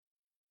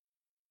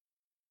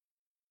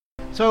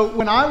So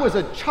when I was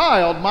a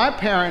child, my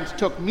parents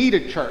took me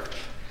to church.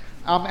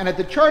 And at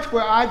the church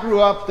where I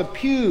grew up, the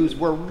pews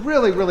were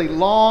really, really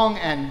long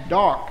and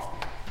dark.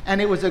 And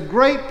it was a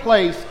great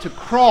place to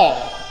crawl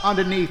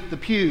underneath the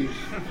pews.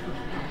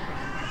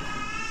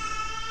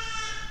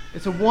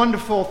 It's a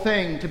wonderful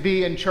thing to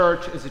be in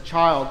church as a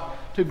child,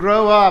 to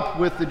grow up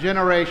with the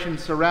generation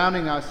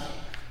surrounding us.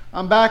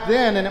 Back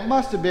then, and it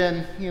must have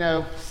been,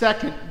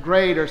 second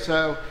grade or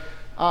so,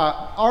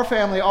 our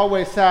family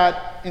always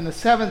sat in the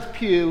 7th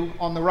pew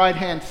on the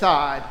right-hand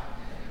side.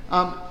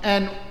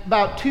 And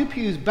about 2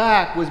 pews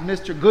back was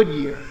Mr.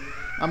 Goodyear.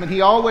 And he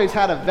always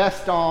had a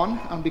vest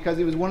on because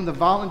he was one of the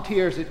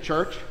volunteers at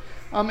church.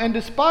 And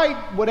despite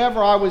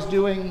whatever I was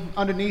doing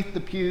underneath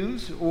the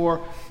pews or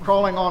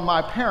crawling on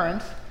my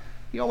parents,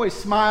 he always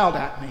smiled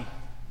at me.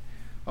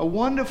 A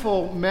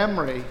wonderful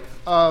memory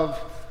of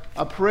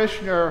a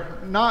parishioner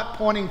not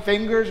pointing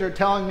fingers or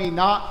telling me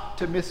not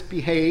to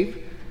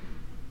misbehave,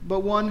 but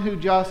one who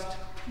just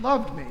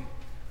loved me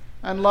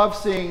and loved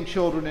seeing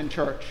children in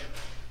church.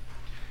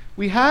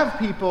 We have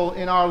people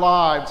in our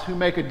lives who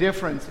make a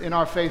difference in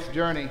our faith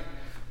journey,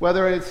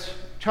 whether it's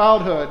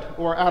childhood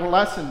or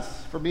adolescence.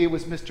 For me, it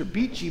was Mr.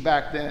 Beachy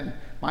back then,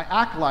 my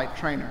acolyte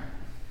trainer.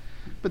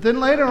 But then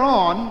later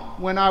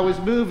on, when I was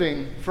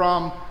moving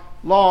from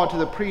law to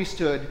the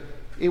priesthood,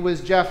 it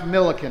was Jeff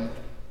Milliken.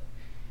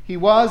 He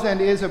was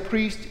and is a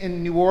priest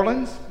in New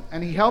Orleans,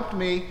 and he helped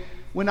me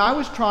when I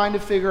was trying to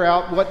figure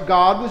out what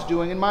God was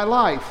doing in my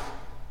life,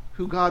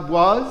 who God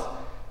was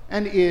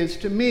and is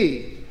to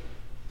me,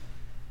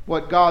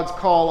 what God's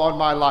call on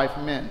my life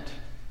meant.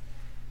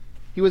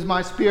 He was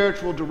my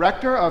spiritual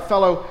director, a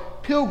fellow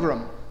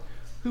pilgrim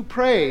who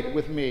prayed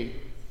with me,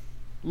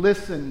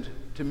 listened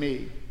to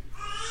me,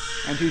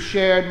 and who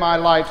shared my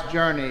life's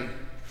journey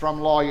from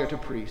lawyer to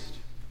priest.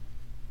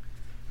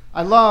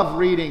 I love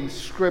reading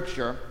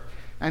Scripture,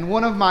 and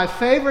one of my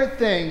favorite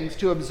things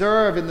to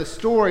observe in the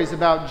stories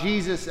about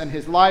Jesus and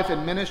his life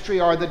and ministry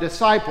are the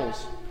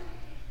disciples.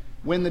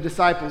 When the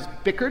disciples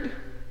bickered,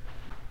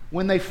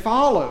 when they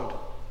followed,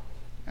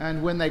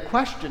 and when they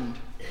questioned,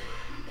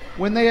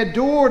 when they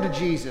adored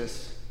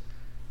Jesus,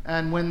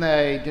 and when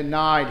they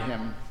denied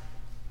him.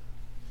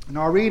 In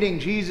our reading,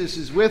 Jesus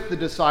is with the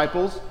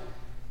disciples,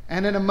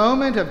 and in a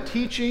moment of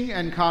teaching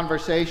and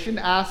conversation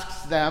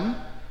asks them,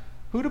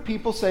 "Who do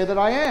people say that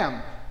I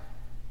am?"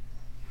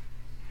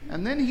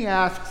 And then he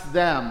asks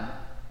them,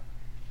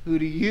 "Who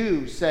do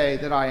you say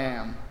that I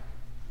am?"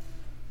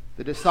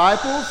 The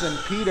disciples and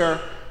Peter,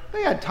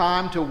 they had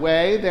time to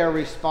weigh their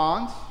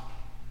response,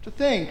 to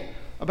think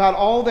about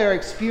all their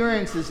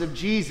experiences of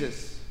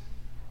Jesus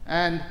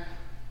and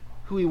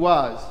who he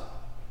was.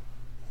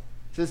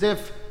 It's as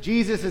if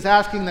Jesus is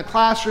asking the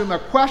classroom a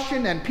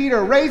question and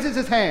Peter raises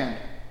his hand.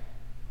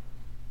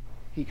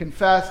 He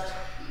confessed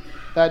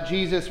that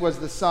Jesus was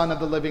the Son of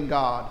the living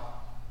God,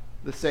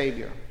 the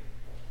Savior.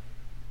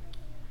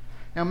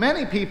 Now,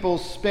 many people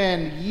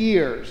spend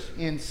years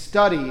in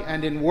study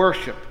and in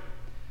worship.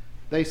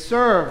 They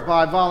serve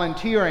by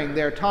volunteering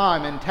their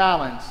time and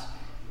talents.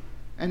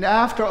 And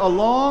after a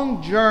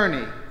long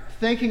journey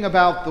thinking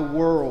about the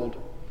world,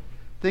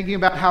 thinking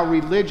about how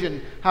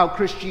religion, how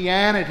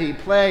Christianity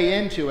play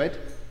into it,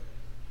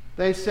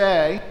 they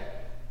say,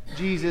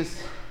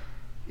 Jesus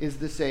is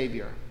the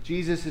Savior.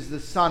 Jesus is the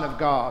Son of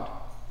God.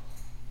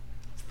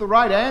 It's the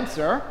right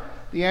answer,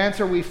 the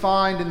answer we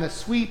find in the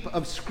sweep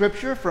of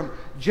Scripture from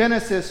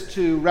Genesis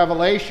to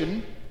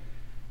Revelation.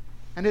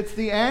 And it's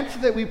the answer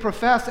that we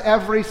profess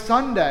every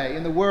Sunday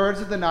in the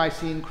words of the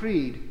Nicene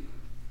Creed.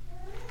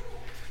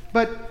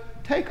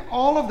 But take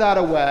all of that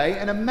away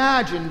and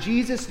imagine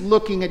Jesus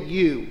looking at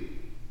you,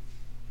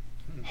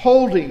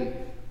 holding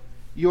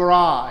your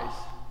eyes,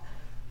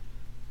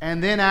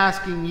 and then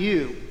asking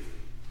you,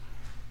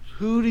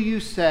 "Who do you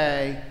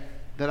say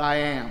that I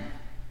am?"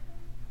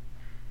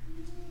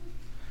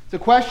 It's a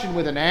question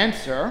with an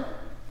answer,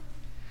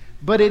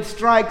 but it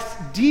strikes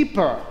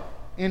deeper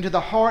into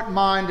the heart,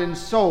 mind, and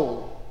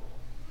soul.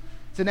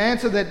 It's an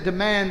answer that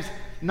demands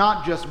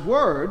not just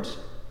words,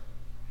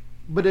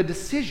 but a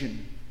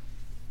decision.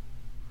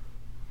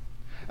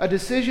 A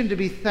decision to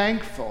be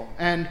thankful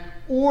and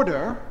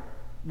order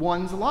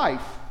one's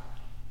life.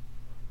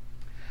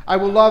 I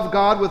will love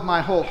God with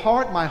my whole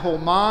heart, my whole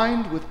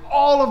mind, with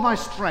all of my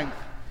strength.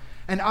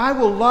 And I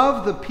will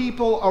love the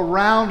people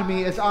around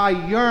me as I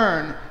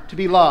yearn to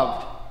be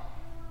loved.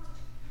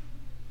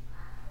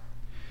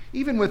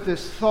 Even with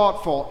this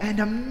thoughtful and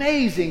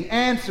amazing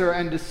answer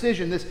and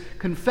decision, this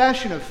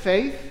confession of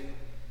faith,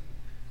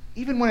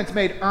 even when it's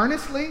made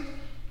earnestly,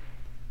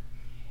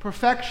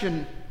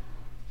 perfection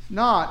is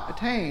not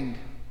attained.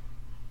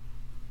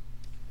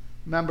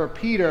 Remember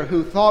Peter,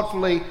 who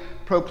thoughtfully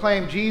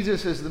proclaimed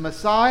Jesus as the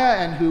Messiah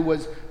and who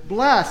was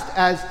blessed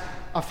as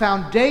a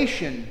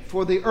foundation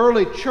for the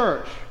early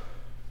church.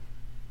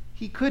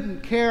 He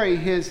couldn't carry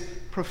his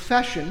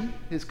profession,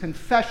 his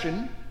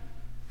confession,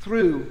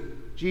 through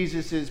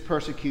Jesus'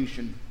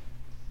 persecution.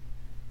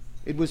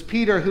 It was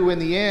Peter who in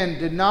the end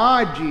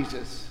denied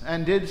Jesus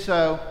and did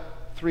so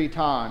 3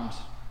 times.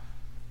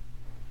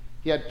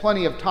 He had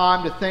plenty of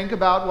time to think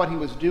about what he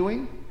was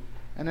doing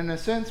and, in a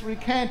sense,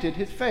 recanted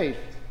his faith.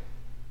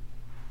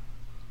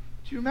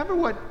 Do you remember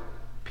what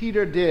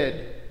Peter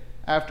did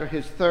after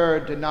his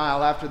third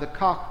denial, after the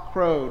cock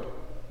crowed?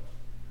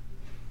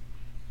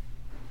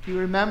 He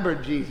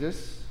remembered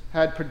Jesus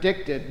had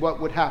predicted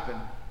what would happen.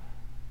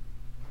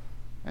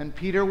 And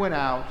Peter went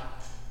out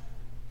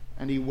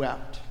and he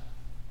wept.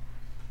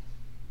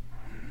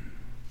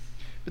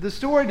 But the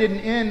story didn't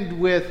end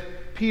with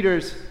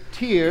Peter's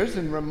tears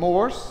and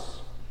remorse.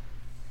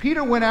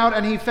 Peter went out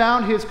and he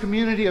found his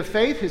community of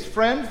faith, his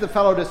friends, the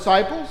fellow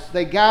disciples.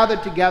 They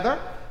gathered together.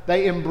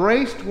 They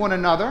embraced one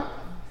another.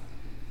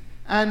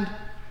 And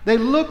they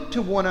looked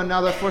to one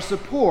another for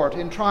support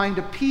in trying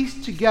to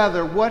piece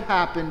together what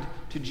happened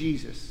to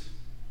Jesus.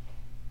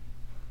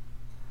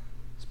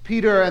 As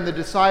Peter and the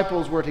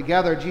disciples were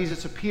together,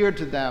 Jesus appeared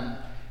to them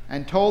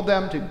and told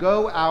them to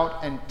go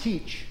out and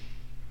teach.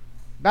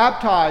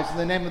 Baptize in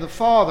the name of the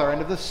Father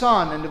and of the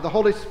Son and of the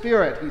Holy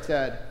Spirit, he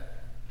said.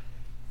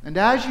 And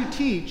as you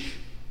teach,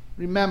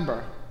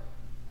 remember,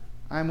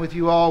 I am with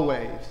you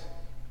always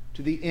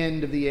to the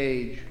end of the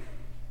age.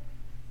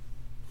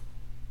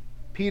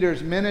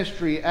 Peter's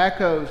ministry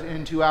echoes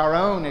into our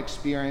own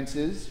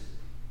experiences,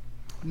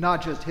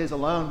 not just his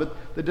alone, but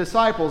the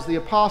disciples, the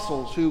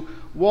apostles, who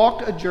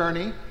walked a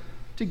journey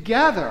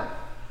together,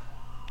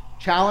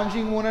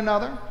 challenging one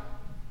another,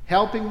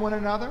 helping one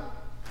another,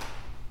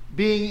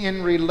 being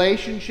in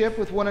relationship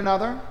with one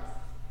another,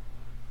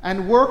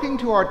 and working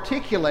to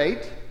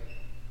articulate,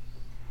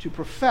 to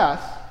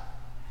profess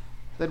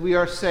that we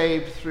are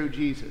saved through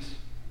Jesus.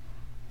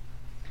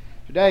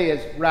 Today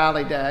is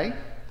Rally Day,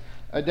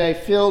 a day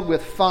filled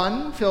with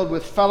fun, filled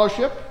with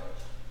fellowship.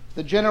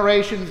 The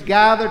generations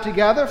gather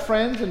together,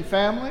 friends and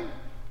family,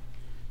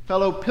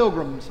 fellow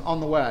pilgrims on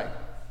the way.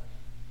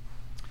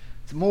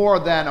 It's more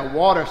than a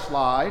water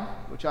slide,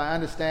 which I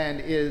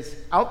understand is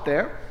out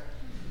there,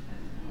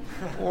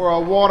 or a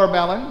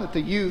watermelon that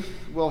the youth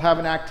will have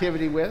an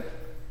activity with.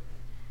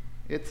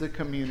 It's a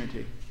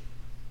community,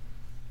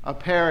 a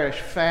parish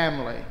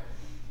family.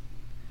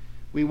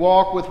 We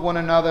walk with one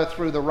another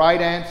through the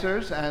right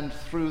answers and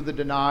through the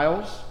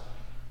denials,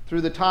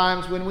 through the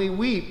times when we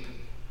weep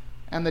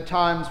and the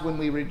times when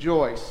we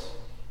rejoice.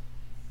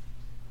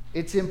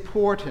 It's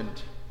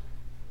important.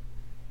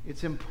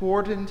 It's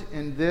important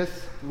in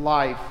this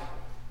life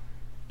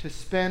to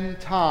spend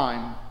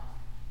time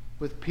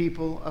with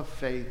people of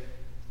faith.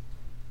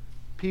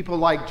 People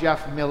like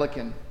Jeff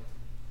Milliken,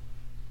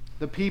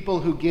 the people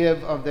who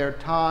give of their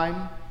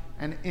time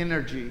and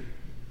energy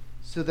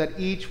so that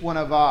each one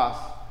of us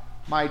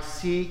might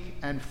seek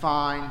and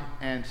find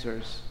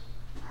answers.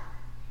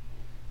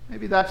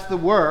 Maybe that's the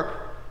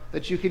work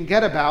that you can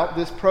get about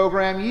this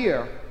program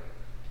year.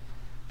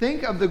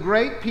 Think of the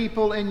great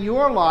people in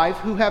your life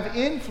who have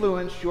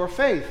influenced your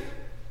faith,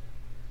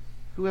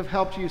 who have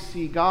helped you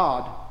see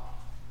God,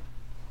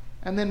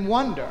 and then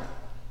wonder,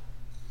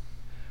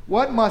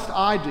 what must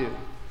I do?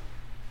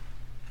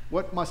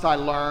 What must I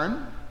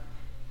learn?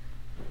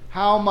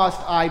 How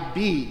must I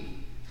be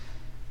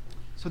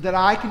so that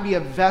I can be a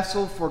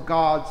vessel for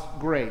God's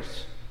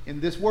grace in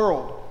this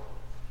world,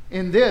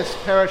 in this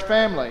parish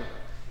family?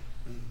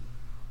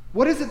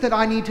 What is it that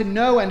I need to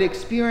know and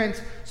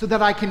experience so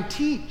that I can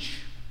teach,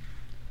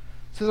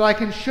 so that I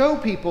can show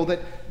people that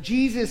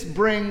Jesus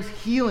brings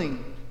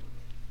healing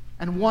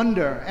and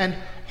wonder and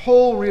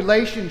whole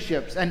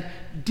relationships and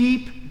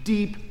deep,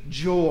 deep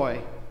joy?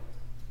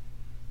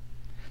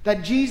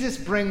 That Jesus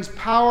brings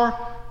power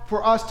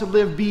for us to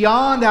live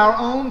beyond our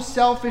own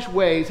selfish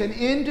ways and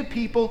into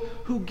people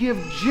who give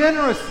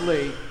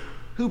generously,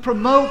 who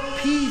promote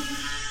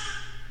peace,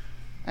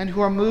 and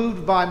who are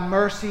moved by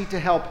mercy to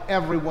help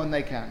everyone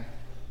they can.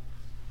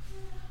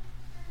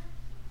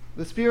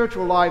 The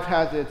spiritual life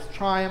has its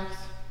triumphs,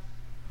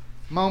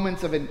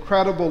 moments of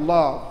incredible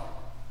love,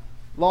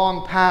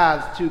 long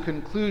paths to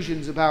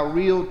conclusions about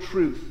real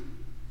truth.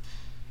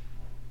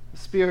 The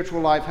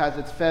spiritual life has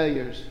its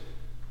failures,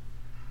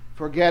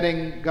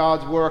 forgetting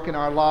God's work in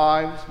our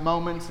lives,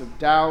 moments of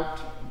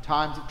doubt, and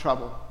times of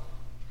trouble.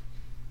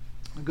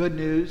 The good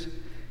news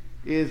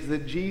is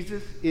that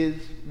Jesus is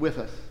with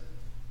us,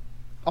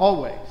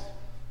 always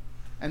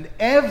and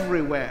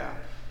everywhere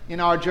in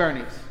our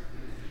journeys.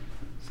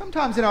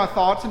 Sometimes in our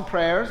thoughts and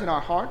prayers, in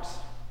our hearts,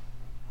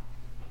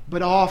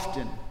 but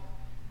often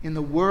in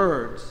the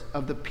words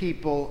of the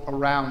people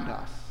around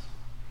us,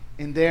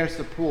 in their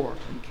support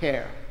and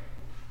care.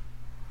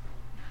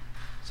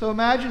 So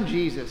imagine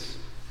Jesus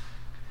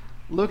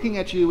looking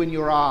at you in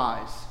your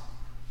eyes.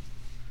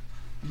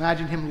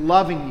 Imagine him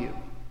loving you.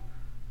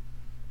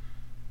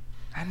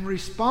 And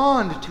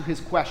respond to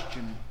his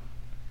question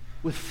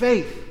with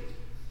faith,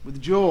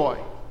 with joy.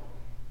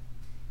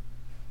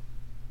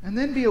 And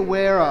then be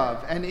aware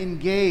of and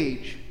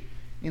engage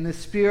in the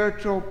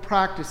spiritual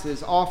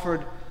practices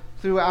offered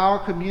through our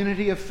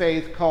community of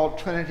faith called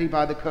Trinity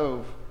by the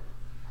Cove,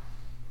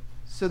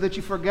 so that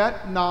you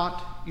forget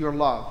not your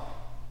love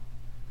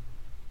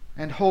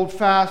and hold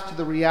fast to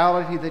the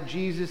reality that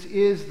Jesus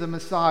is the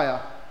Messiah,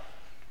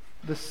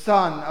 the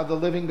Son of the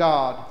living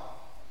God,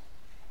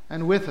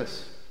 and with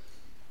us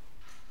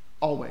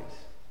always.